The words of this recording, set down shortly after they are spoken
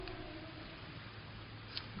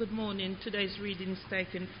Good morning. Today's reading is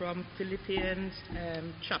taken from Philippians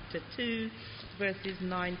chapter 2, verses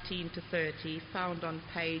 19 to 30, found on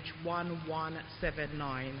page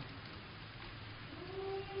 1179.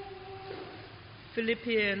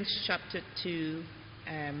 Philippians chapter 2,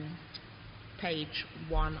 page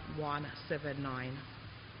 1179.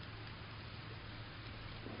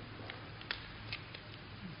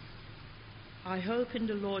 I hope in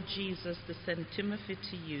the Lord Jesus to send Timothy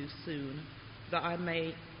to you soon,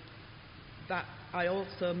 that I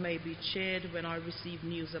also may be cheered when I receive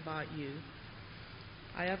news about you.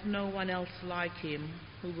 I have no one else like him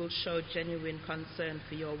who will show genuine concern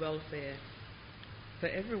for your welfare. For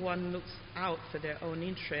everyone looks out for their own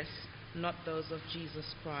interests, not those of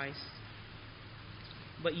Jesus Christ.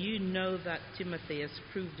 But you know that Timothy has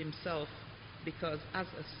proved himself, because as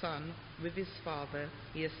a son with his father,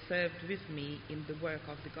 he has served with me in the work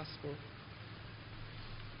of the gospel.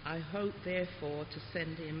 I hope, therefore, to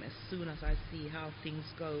send him as soon as I see how things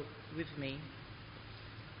go with me.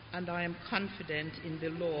 And I am confident in the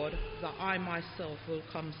Lord that I myself will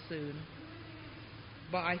come soon.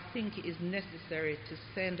 But I think it is necessary to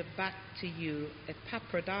send back to you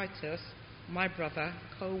Epaphroditus, my brother,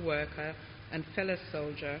 co-worker, and fellow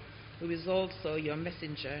soldier, who is also your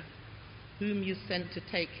messenger, whom you sent to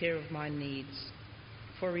take care of my needs.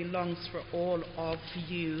 For he longs for all of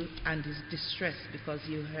you and is distressed because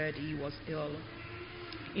you heard he was ill.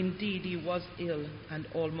 Indeed, he was ill and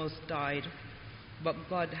almost died, but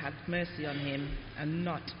God had mercy on him, and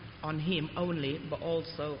not on him only, but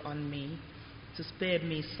also on me, to spare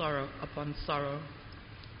me sorrow upon sorrow.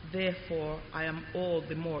 Therefore, I am all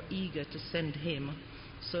the more eager to send him,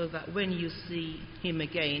 so that when you see him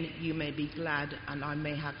again, you may be glad and I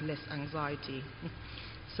may have less anxiety.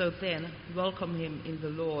 So then, welcome him in the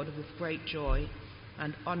Lord with great joy,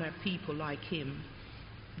 and honor people like him,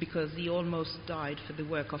 because he almost died for the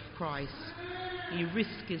work of Christ. He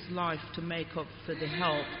risked his life to make up for the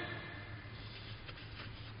help.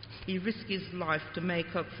 He risked his life to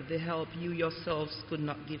make up for the help you yourselves could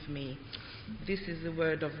not give me. This is the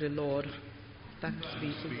word of the Lord. Thanks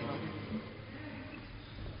be to God.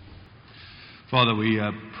 Father, we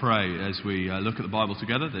pray as we look at the Bible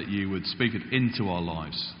together that you would speak it into our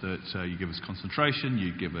lives, that you give us concentration,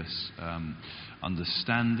 you give us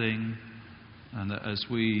understanding, and that as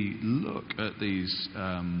we look at these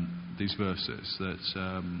verses,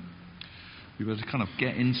 that we will kind of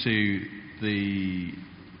get into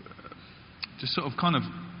just sort of kind of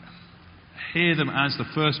hear them as the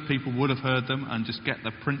first people would have heard them, and just get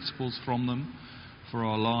the principles from them for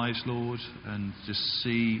our lives, Lord, and just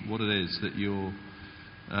see what it is that you're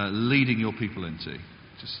leading your people into.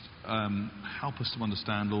 Just help us to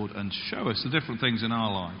understand, Lord, and show us the different things in our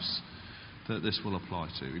lives that this will apply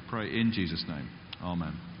to. We pray in Jesus' name.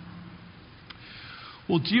 Amen.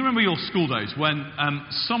 Well, do you remember your school days when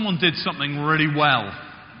someone did something really well?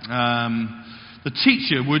 The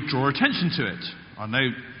teacher would draw attention to it. I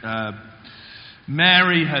know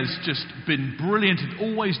Mary has just been brilliant at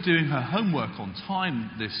always doing her homework on time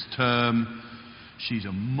this term. She's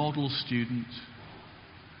a model student.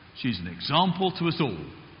 She's an example to us all.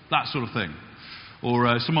 That sort of thing.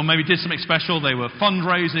 Or someone maybe did something special. They were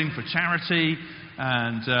fundraising for charity,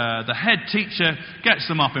 and the head teacher gets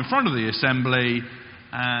them up in front of the assembly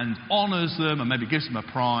and honours them and maybe gives them a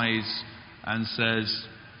prize and says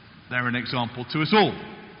they're an example to us all.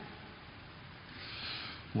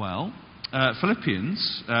 Well,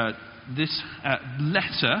 Philippians, this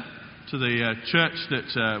letter to the church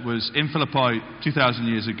that was in Philippi 2,000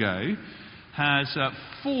 years ago, has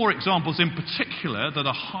 4 examples in particular that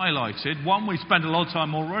are highlighted. One we spent a lot of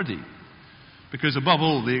time already, because above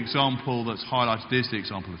all, the example that's highlighted is the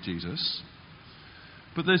example of Jesus.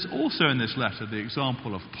 But there's also in this letter the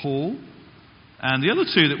example of Paul, and the other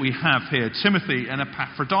 2 that we have here, Timothy and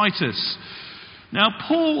Epaphroditus. Now,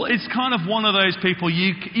 Paul is kind of one of those people,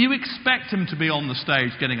 you expect him to be on the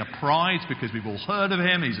stage getting a prize because we've all heard of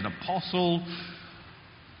him, he's an apostle.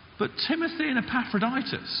 But Timothy and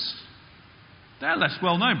Epaphroditus, they're less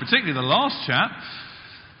well known, particularly the last chap.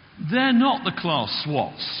 They're not the class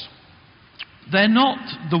swats. They're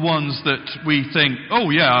not the ones that we think, oh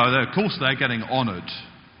yeah, of course they're getting honoured.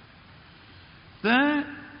 They're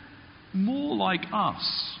more like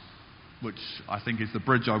us, which I think is the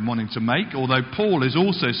bridge I'm wanting to make, although Paul is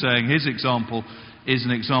also saying his example is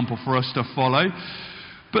an example for us to follow.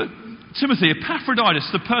 But Timothy, Epaphroditus,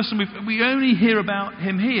 the person we only hear about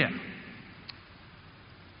him here.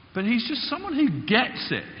 But he's just someone who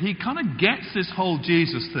gets it. He kind of gets this whole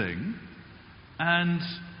Jesus thing, and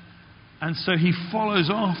so he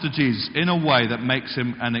follows after Jesus in a way that makes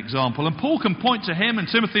him an example. And Paul can point to him and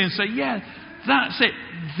Timothy and say, yeah, that's it.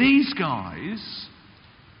 These guys,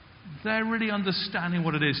 they're really understanding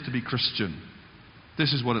what it is to be Christian.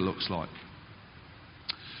 This is what it looks like.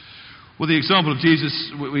 Well, the example of Jesus,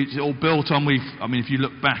 it's all built on, if you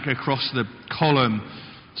look back across the column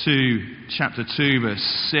to chapter 2,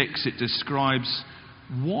 verse 6, it describes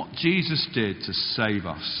what Jesus did to save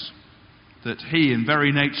us. That he, in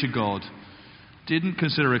very nature God, didn't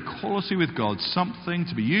consider equality with God something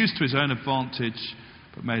to be used to his own advantage,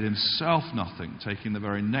 but made himself nothing, taking the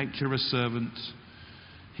very nature of a servant.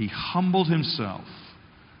 He humbled himself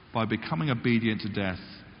by becoming obedient to death,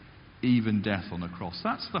 even death on the cross.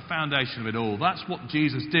 That's the foundation of it all. That's what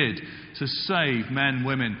Jesus did to save men,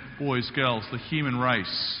 women, boys, girls, the human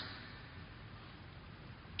race.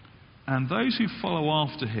 And those who follow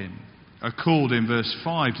after him are called in verse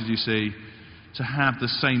 5, did you see, to have the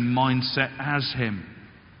same mindset as him.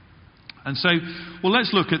 And so, well,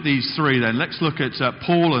 let's look at these three then. Let's look at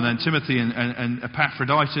Paul and then Timothy and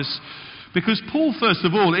Epaphroditus. Because Paul, first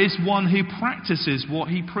of all, is one who practices what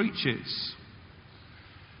he preaches.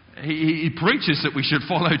 He preaches that we should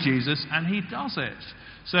follow Jesus, and he does it.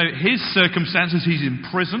 So his circumstances, he's in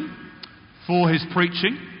prison for his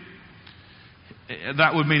preaching.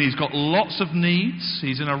 That would mean he's got lots of needs.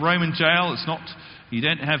 He's in a Roman jail. You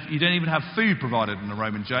don't even have food provided in a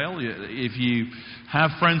Roman jail. If you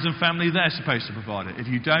have friends and family, they're supposed to provide it. If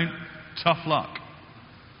you don't, tough luck.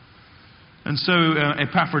 And so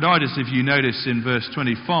Epaphroditus, if you notice in verse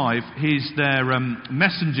 25, he's their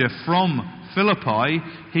messenger from Philippi.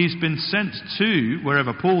 He's been sent to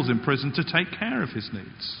wherever Paul's in prison to take care of his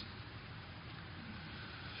needs.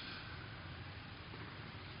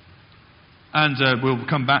 And we'll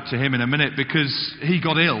come back to him in a minute, because he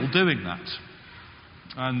got ill doing that.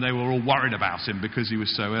 And they were all worried about him because he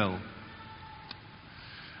was so ill.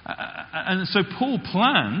 And so Paul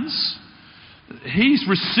plans. He's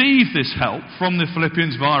received this help from the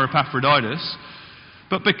Philippians via Epaphroditus.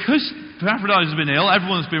 But because Epaphroditus has been ill,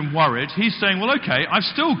 everyone's been worried. He's saying, well, okay, I've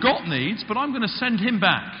still got needs, but I'm going to send him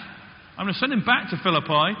back. I'm going to send him back to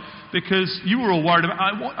Philippi because you were all worried about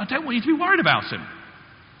I don't want you to be worried about him.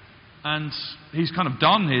 And he's kind of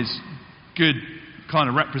done his good kind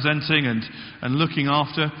of representing and looking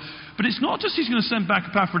after. But it's not just he's going to send back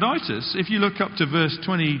Epaphroditus. If you look up to verse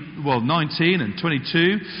 19 and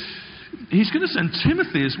 22, he's going to send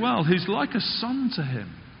Timothy as well, who's like a son to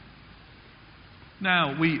him.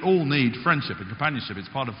 Now, we all need friendship and companionship. It's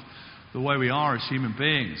part of the way we are as human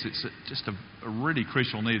beings. It's just a really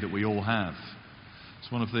crucial need that we all have.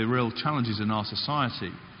 It's one of the real challenges in our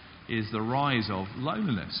society, is the rise of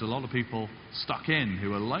loneliness. A lot of people stuck in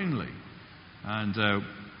who are lonely. And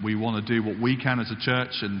we want to do what we can as a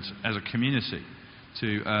church and as a community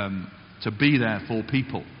to be there for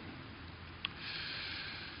people.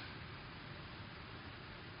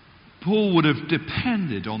 Paul would have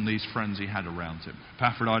depended on these friends he had around him,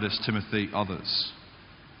 Epaphroditus, Timothy, others.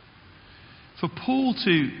 For Paul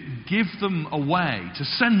to give them away, to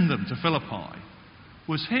send them to Philippi,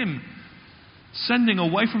 was him sending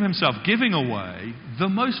away from himself, giving away the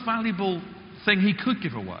most valuable thing he could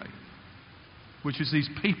give away, which was these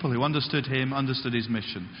people who understood him, understood his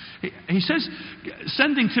mission. He says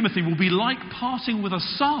sending Timothy will be like parting with a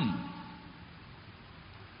son.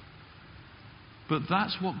 But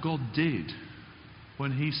that's what God did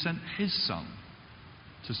when he sent his son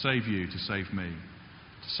to save you, to save me,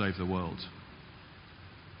 to save the world.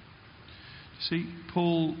 See,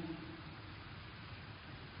 Paul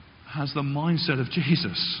has the mindset of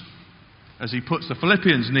Jesus as he puts the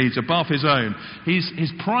Philippians' needs above his own.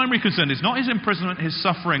 His primary concern is not his imprisonment, his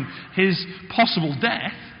suffering, his possible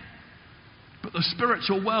death, but the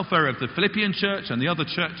spiritual welfare of the Philippian church and the other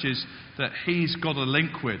churches that he's got a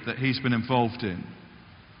link with, that he's been involved in.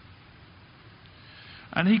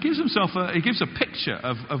 And he gives a picture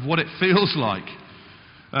of what it feels like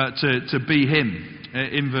to be him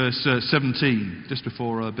in verse 17, just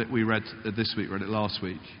before a bit we read this week, read it last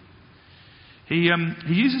week. He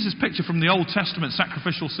uses this picture from the Old Testament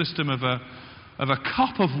sacrificial system of a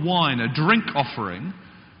cup of wine, a drink offering,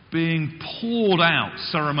 being poured out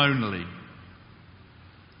ceremonially.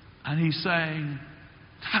 And he's saying,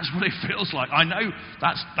 that's what it feels like. I know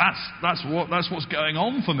that's what's going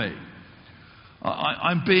on for me.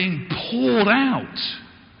 I'm being poured out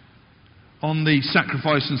on the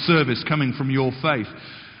sacrifice and service coming from your faith.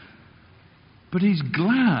 But he's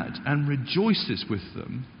glad and rejoices with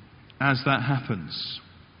them as that happens.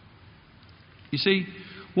 You see,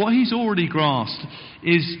 what he's already grasped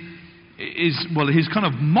is his kind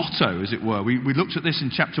of motto, as it were. We looked at this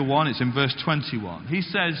in chapter 1. It's in verse 21. He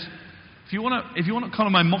says, if you want kind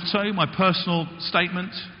of my motto, my personal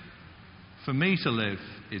statement, for me to live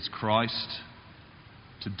is Christ,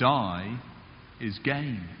 To die is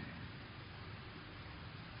gain.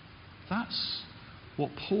 That's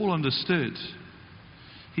what Paul understood.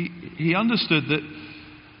 He understood that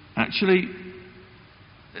actually,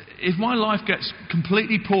 if my life gets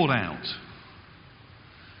completely poured out,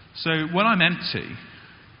 so when I'm empty,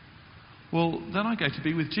 well, then I go to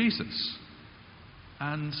be with Jesus.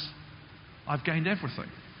 And I've gained everything.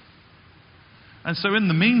 And so in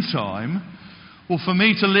the meantime, well, for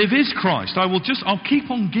me to live is Christ. I'll keep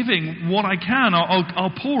on giving what I can.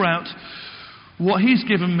 I'll pour out what He's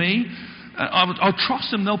given me. I'll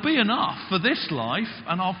trust Him. There'll be enough for this life,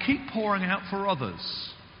 and I'll keep pouring out for others.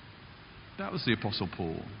 That was the Apostle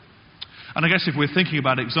Paul. And I guess if we're thinking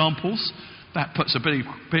about examples, that puts a pretty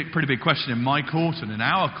big question in my court and in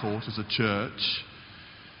our court as a church.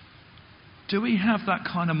 Do we have that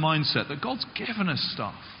kind of mindset that God's given us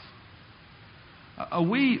stuff? Are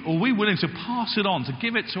we willing to pass it on, to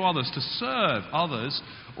give it to others, to serve others?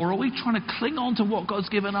 Or are we trying to cling on to what God's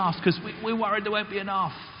given us because we're worried there won't be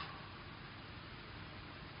enough?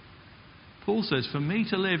 Paul says, for me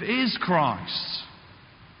to live is Christ.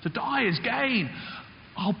 To die is gain.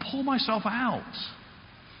 I'll pour myself out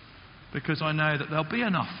because I know that there'll be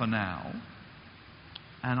enough for now.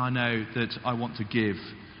 And I know that I want to give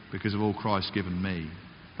because of all Christ's given me.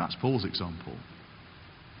 That's Paul's example.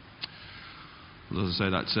 Well, as I say,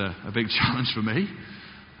 that's a big challenge for me.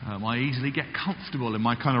 I easily get comfortable in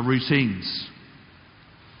my kind of routines.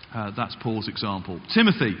 That's Paul's example.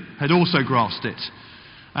 Timothy had also grasped it.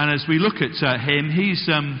 And as we look at him, he's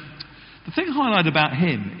the thing highlighted about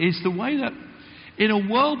him is the way that in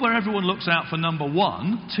a world where everyone looks out for number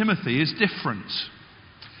one, Timothy is different.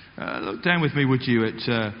 Look down with me, would you,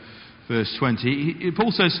 at verse 20.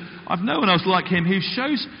 Paul says, I've no one else like him who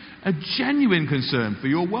shows a genuine concern for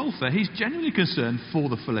your welfare. He's genuinely concerned for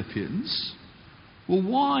the Philippians. Well,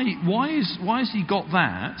 why has he got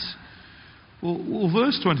that? Well,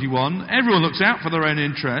 verse 21, everyone looks out for their own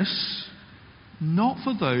interests, not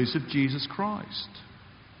for those of Jesus Christ.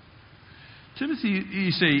 Timothy,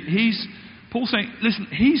 you see, Paul's saying, listen,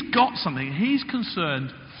 he's got something. He's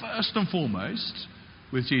concerned first and foremost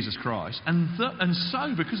with Jesus Christ. And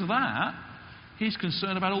so, because of that, he's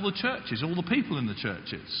concerned about all the churches, all the people in the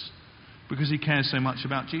churches, because he cares so much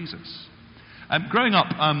about Jesus. Growing up,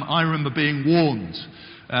 I remember being warned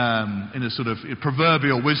in a sort of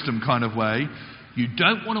proverbial wisdom kind of way, you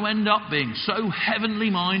don't want to end up being so heavenly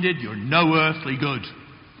minded, you're no earthly good.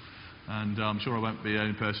 And I'm sure I won't be the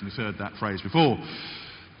only person who's heard that phrase before.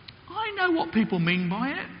 I know what people mean by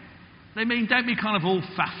it. They mean don't be kind of all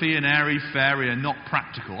faffy and airy-fairy and not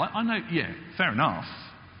practical. I know, yeah, fair enough.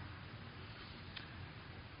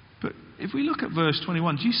 But if we look at verse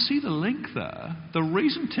 21, do you see the link there? The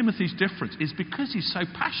reason Timothy's different is because he's so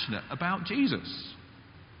passionate about Jesus.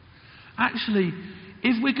 Actually,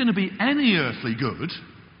 if we're going to be any earthly good,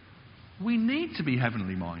 we need to be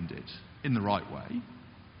heavenly minded in the right way.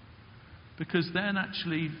 Because then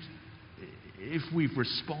actually, if we've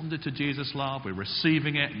responded to Jesus' love, we're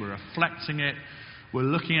receiving it, we're reflecting it, we're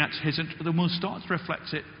looking at His, then we'll start to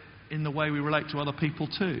reflect it in the way we relate to other people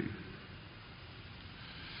too.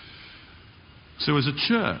 So as a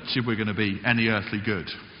church, if we're going to be any earthly good,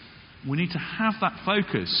 we need to have that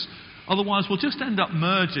focus. Otherwise, we'll just end up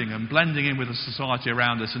merging and blending in with the society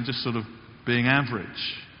around us and just sort of being average.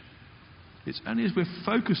 It's only as we're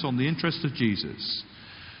focused on the interests of Jesus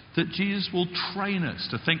that Jesus will train us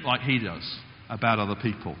to think like He does about other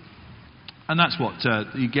people. And that's what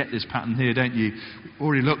you get this pattern here, don't you? We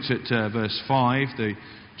already looked at verse 5, the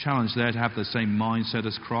challenge there to have the same mindset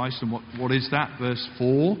as Christ. And what is that? Verse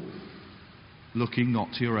 4, looking not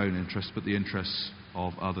to your own interests, but the interests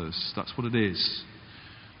of others. That's what it is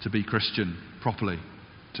to be Christian properly,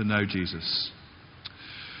 to know Jesus.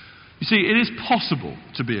 You see, it is possible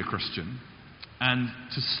to be a Christian and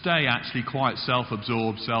to stay actually quite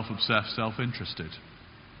self-absorbed, self-obsessed, self-interested.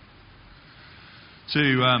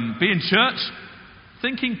 To be in church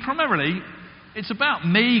thinking primarily it's about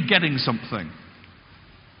me getting something,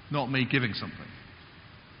 not me giving something.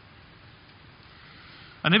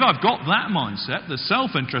 And if I've got that mindset, the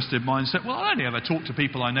self-interested mindset, well, I'll only ever talk to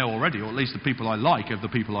people I know already, or at least the people I like of the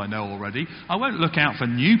people I know already. I won't look out for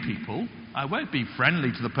new people. I won't be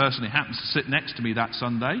friendly to the person who happens to sit next to me that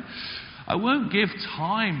Sunday. I won't give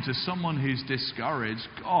time to someone who's discouraged.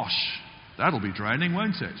 Gosh, that'll be draining,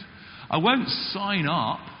 won't it? I won't sign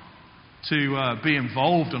up to be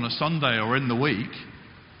involved on a Sunday or in the week.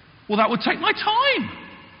 Well, that would take my time.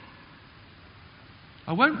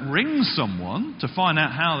 I won't ring someone to find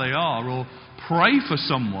out how they are or pray for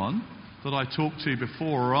someone that I talk to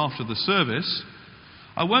before or after the service.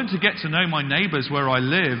 I want to get to know my neighbours where I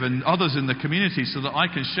live and others in the community so that I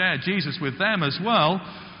can share Jesus with them as well.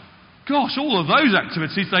 Gosh, all of those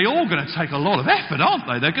activities, they're all going to take a lot of effort, aren't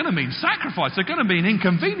they? They're going to mean sacrifice. They're going to mean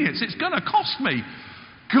inconvenience. It's going to cost me.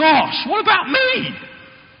 Gosh, what about me?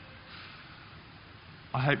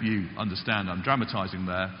 I hope you understand I'm dramatising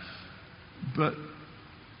there. But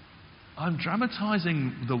I'm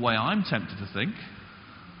dramatising the way I'm tempted to think.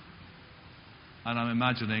 And I'm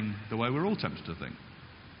imagining the way we're all tempted to think.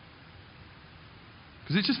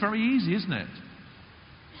 Because it's just very easy, isn't it?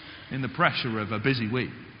 In the pressure of a busy week,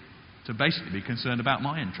 to basically be concerned about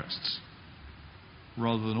my interests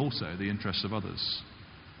rather than also the interests of others,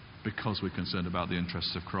 because we're concerned about the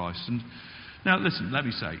interests of Christ. And now listen, let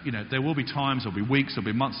me say, there will be times, there'll be weeks,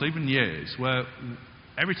 there'll be months, even years, where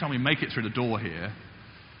every time we make it through the door here,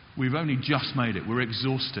 we've only just made it. We're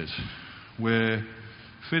exhausted. We're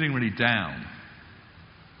feeling really down.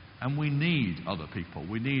 And we need other people.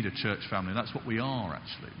 We need a church family. That's what we are,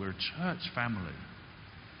 actually. We're a church family.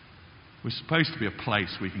 We're supposed to be a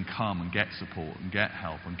place we can come and get support and get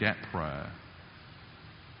help and get prayer.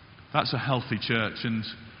 That's a healthy church, and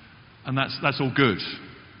that's all good.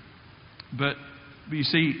 But you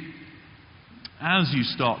see, as you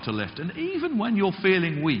start to lift, and even when you're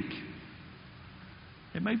feeling weak,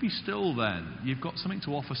 it may be still then you've got something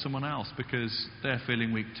to offer someone else because they're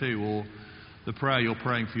feeling weak too, or the prayer you're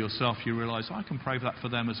praying for yourself, you realise, I can pray that for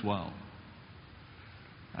them as well.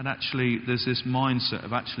 And actually, there's this mindset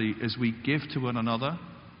of actually, as we give to one another,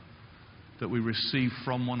 that we receive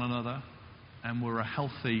from one another, and we're a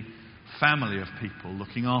healthy family of people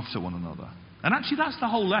looking after one another. And actually, that's the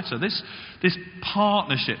whole letter. This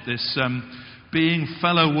partnership, this being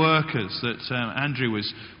fellow workers that Andrew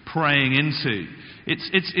was praying into.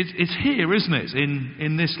 It's here, isn't it?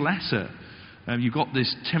 In this letter. You've got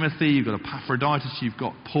this Timothy, you've got Epaphroditus, you've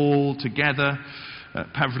got Paul together.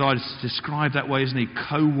 Epaphroditus is described that way, isn't he?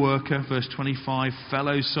 Co-worker, verse 25,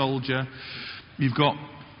 fellow soldier. You've got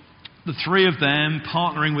the three of them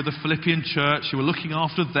partnering with the Philippian church who are looking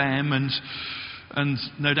after them and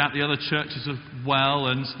no doubt the other churches as well.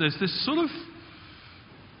 And there's this sort of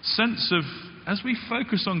sense of, as we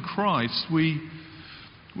focus on Christ, we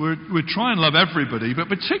try and love everybody, but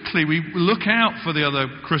particularly we look out for the other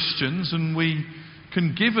Christians, and we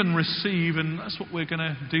can give and receive, and that's what we're going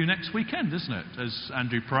to do next weekend, isn't it? As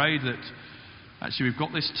Andrew prayed, that actually we've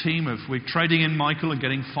got this team of, we're trading in Michael and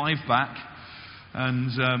getting 5 back,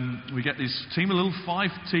 and we get this team, a little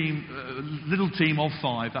team of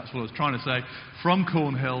 5, that's what I was trying to say, from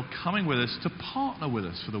Cornhill, coming with us to partner with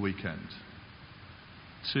us for the weekend,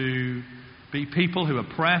 to be people who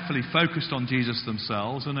are prayerfully focused on Jesus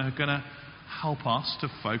themselves and are going to help us to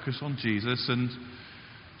focus on Jesus, and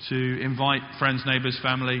to invite friends, neighbours,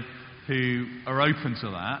 family who are open to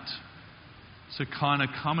that, to kind of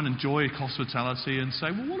come and enjoy hospitality and say,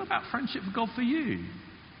 well, what about friendship with God for you?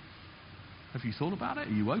 Have you thought about it?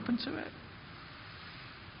 Are you open to it?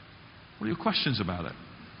 What are your questions about it?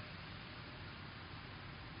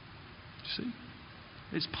 Do you see?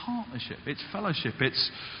 It's partnership, it's fellowship,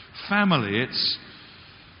 it's family, it's...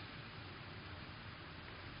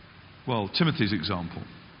 Well, Timothy's example,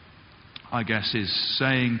 I guess, is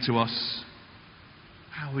saying to us,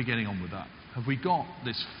 how are we getting on with that? Have we got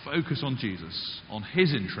this focus on Jesus, on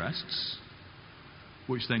his interests,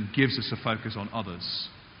 which then gives us a focus on others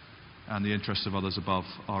and the interests of others above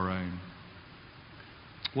our own?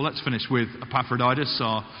 Well, let's finish with Epaphroditus,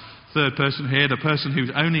 our third person here, the person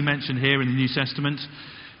who's only mentioned here in the New Testament.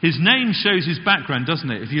 His name shows his background, doesn't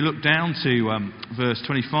it? If you look down to verse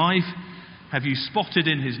 25, have you spotted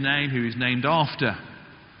in his name who he's named after?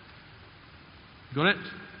 Got it?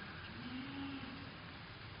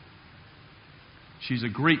 She's a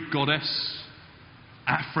Greek goddess,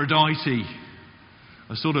 Aphrodite,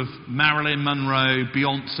 a sort of Marilyn Monroe,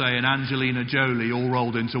 Beyonce and Angelina Jolie all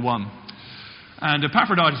rolled into one. And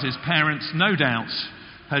Epaphroditus' parents, no doubt,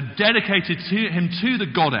 had dedicated him to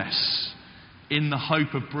the goddess in the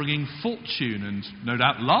hope of bringing fortune and, no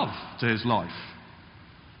doubt, love to his life.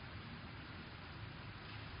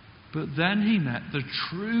 But then he met the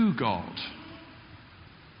true God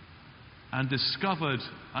and discovered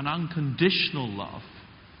an unconditional love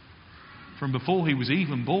from before he was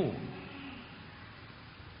even born.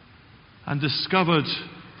 And discovered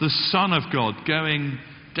the Son of God going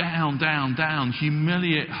down,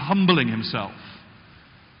 humbling himself,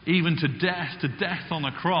 even to death on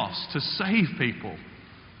a cross, to save people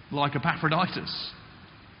like Epaphroditus.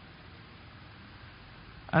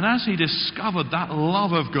 And as he discovered that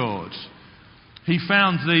love of God, he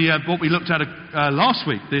found what we looked at last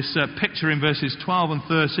week, this picture in verses 12 and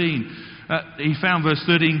 13. He found verse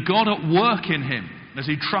 13, God at work in him, As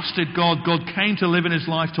he trusted God, God came to live in his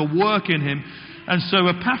life, to work in him. And so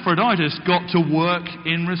Epaphroditus got to work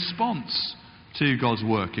in response to God's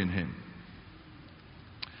work in him.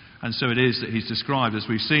 And so it is that he's described, as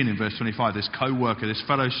we've seen in verse 25, this co-worker, this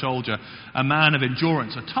fellow soldier, a man of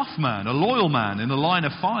endurance, a tough man, a loyal man in the line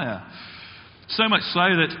of fire. So much so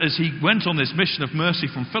that as he went on this mission of mercy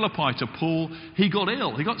from Philippi to Paul, he got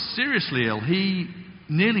ill. He got seriously ill. He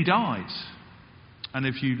nearly died. And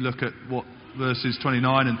if you look at what verses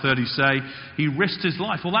 29 and 30 say, he risked his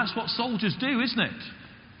life. Well, that's what soldiers do, isn't it?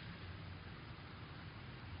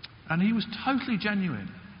 And he was totally genuine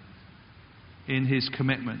in his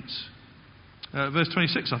commitment. Verse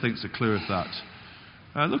 26, I think, is a clue of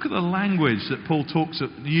that. Look at the language that Paul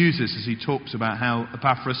uses as he talks about how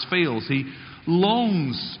Epaphras feels. He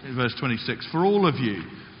longs, in verse 26, for all of you.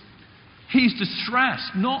 He's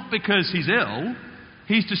distressed, not because he's ill.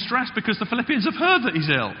 He's distressed because the Philippians have heard that he's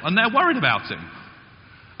ill, and they're worried about him.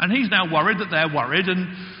 And he's now worried that they're worried, and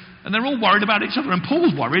they're all worried about each other, and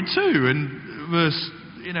Paul's worried too. And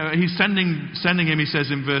he's sending him, he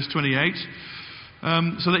says in verse 28,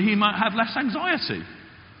 so that he might have less anxiety.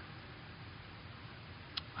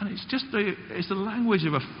 And it's just it's the language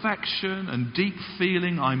of affection and deep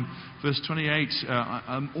feeling. Verse 28,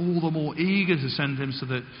 I'm all the more eager to send him so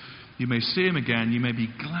that you may see him again, you may be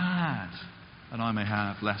glad, and I may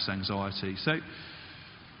have less anxiety. So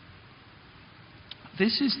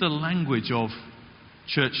this is the language of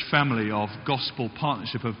church family, of gospel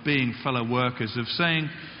partnership, of being fellow workers, of saying,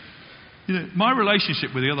 my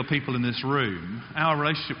relationship with the other people in this room, our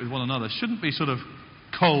relationship with one another, shouldn't be sort of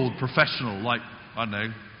cold, professional, like, I don't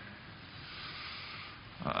know,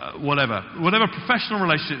 whatever professional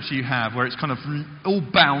relationships you have, where it's kind of all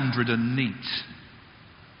boundaried and neat.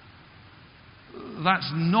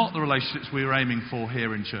 That's not the relationships we're aiming for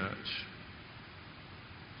here in church.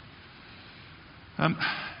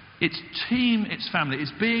 It's team, it's family.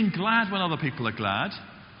 It's being glad when other people are glad.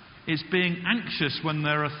 It's being anxious when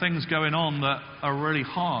there are things going on that are really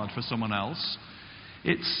hard for someone else.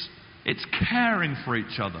 It's caring for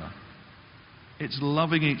each other. It's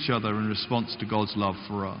loving each other in response to God's love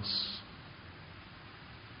for us.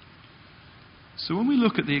 So when we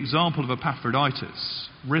look at the example of Epaphroditus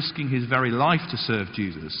risking his very life to serve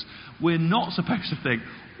Jesus, we're not supposed to think,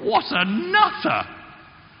 what a nutter!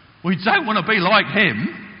 We don't want to be like him.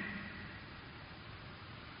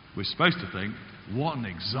 We're supposed to think, what an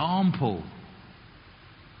example.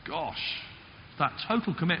 Gosh, that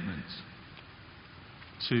total commitment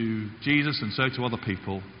to Jesus and so to other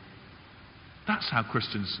people. That's how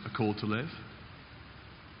Christians are called to live.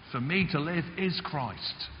 For me to live is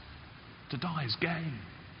Christ. To die is gain.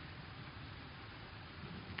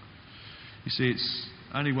 You see, it's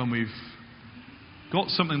only when we've got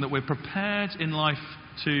something that we're prepared in life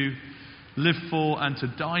to live for and to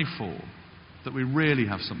die for that we really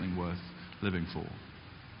have something worth living for.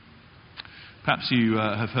 Perhaps you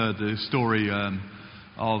have heard the story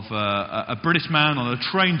of a British man on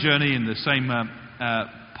a train journey in the same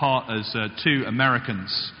part as two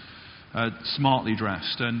Americans, smartly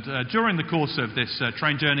dressed. And during the course of this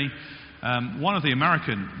train journey, one of the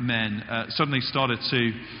American men suddenly started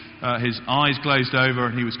to, his eyes glazed over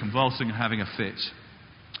and he was convulsing and having a fit.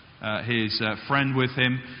 His friend with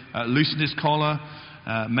him loosened his collar,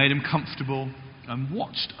 made him comfortable, and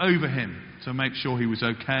watched over him to make sure he was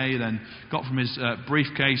okay, then got from his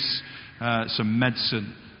briefcase some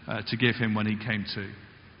medicine to give him when he came to.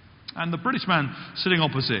 And the British man sitting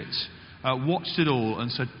opposite watched it all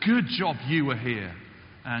and said, "Good job you were here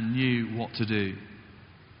and knew what to do."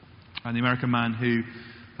 And the American man who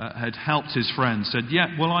had helped his friend said,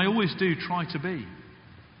 "Yeah, well, I always do try to be."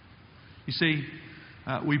 You see,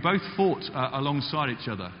 we both fought alongside each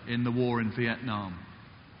other in the war in Vietnam.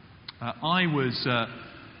 I was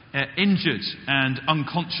injured and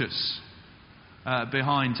unconscious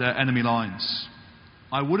behind enemy lines.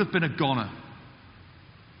 I would have been a goner.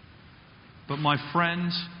 But my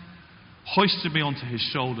friend hoisted me onto his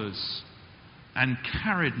shoulders and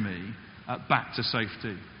carried me back to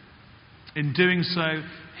safety. In doing so,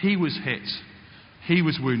 he was hit. He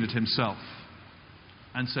was wounded himself.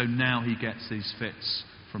 And so now he gets these fits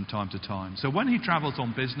from time to time. So when he travels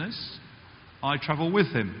on business, I travel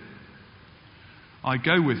with him. I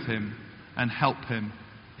go with him and help him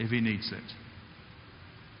if he needs it.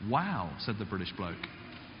 "Wow," said the British bloke.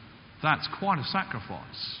 "That's quite a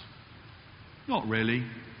sacrifice." Not really.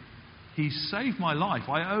 He saved my life.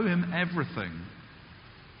 I owe him everything.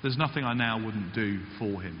 There's nothing I now wouldn't do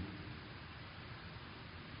for him.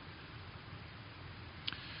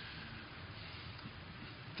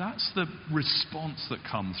 That's the response that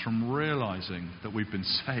comes from realizing that we've been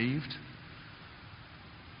saved,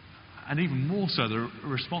 And even more so, the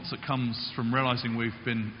response that comes from realizing we've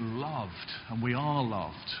been loved and we are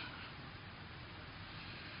loved.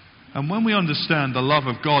 And when we understand the love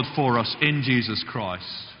of God for us in Jesus Christ,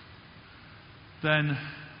 then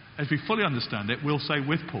as we fully understand it, we'll say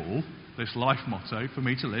with Paul, this life motto, for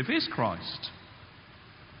me to live is Christ,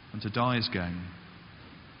 and to die is gain.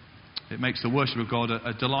 It makes the worship of God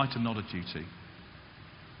a delight and not a duty.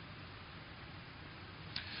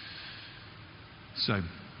 So,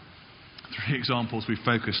 3 examples we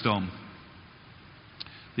focused on.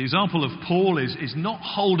 The example of Paul is not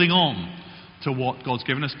holding on to what God's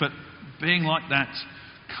given us, but being like that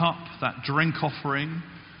cup, that drink offering,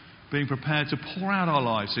 being prepared to pour out our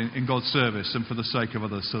lives in God's service and for the sake of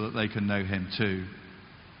others so that they can know Him too.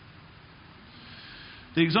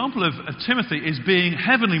 The example of Timothy is being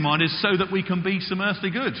heavenly minded so that we can be some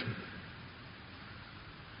earthly good.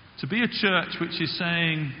 To be a church which is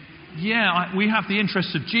saying, we have the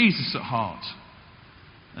interests of Jesus at heart.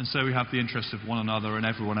 And so we have the interests of one another and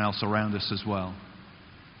everyone else around us as well.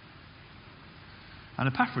 And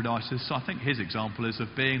Epaphroditus, I think his example is of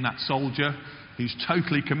being that soldier who's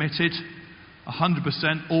totally committed,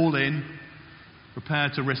 100% all in,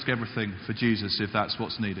 prepared to risk everything for Jesus if that's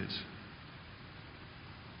what's needed.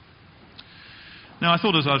 Now, I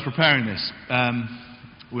thought as I was preparing this,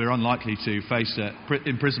 we're unlikely to face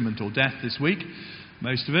imprisonment or death this week.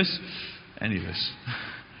 Most of us. Any of us.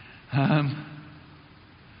 And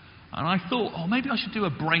I thought, maybe I should do a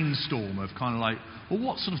brainstorm of kind of like,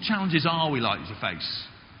 what sort of challenges are we likely to face?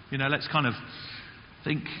 Let's kind of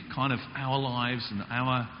think kind of our lives and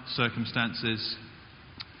our circumstances.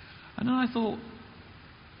 And then I thought,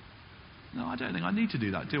 no, I don't think I need to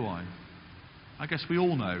do that, do I? I guess we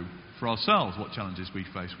all know for ourselves what challenges we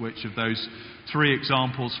face. Which of those 3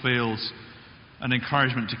 examples feels an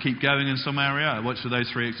encouragement to keep going in some area? Which of those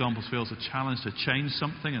 3 examples feels a challenge to change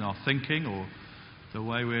something in our thinking or the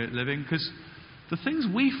way we're living? Because the things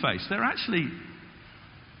we face, they're actually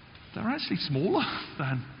smaller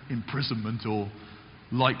than imprisonment or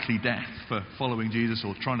likely death for following Jesus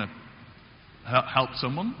or trying to help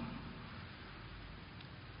someone.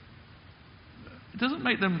 It doesn't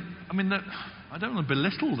make them... I don't want to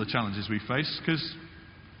belittle the challenges we face because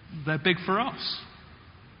they're big for us.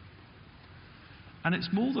 And it's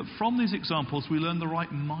more that from these examples we learn the right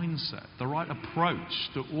mindset, the right approach,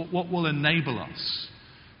 what will enable us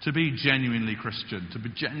to be genuinely Christian, to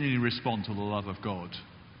genuinely respond to the love of God.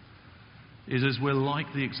 Is as we're like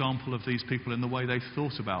the example of these people in the way they've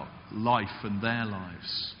thought about life and their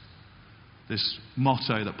lives. This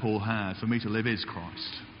motto that Paul had, for me to live is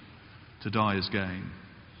Christ, to die is gain.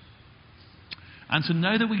 And to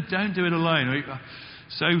know that we don't do it alone.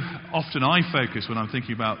 So often I focus when I'm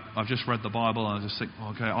thinking about, I've just read the Bible and I just think,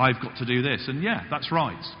 okay, I've got to do this. And that's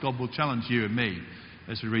right. God will challenge you and me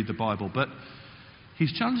as we read the Bible. But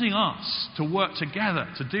He's challenging us to work together,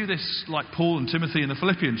 to do this like Paul and Timothy in the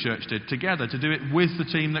Philippian church did, together, to do it with the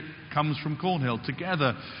team that comes from Cornhill,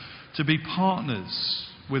 together, to be partners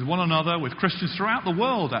with one another, with Christians throughout the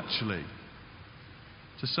world actually.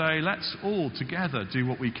 To say, let's all together do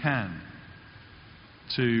what we can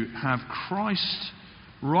to have Christ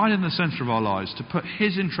right in the centre of our lives, to put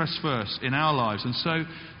His interests first in our lives, and so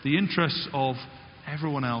the interests of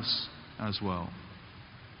everyone else as well.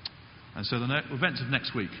 And so the events of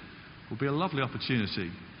next week will be a lovely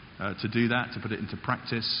opportunity to do that, to put it into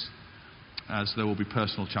practice, as there will be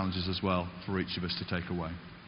personal challenges as well for each of us to take away.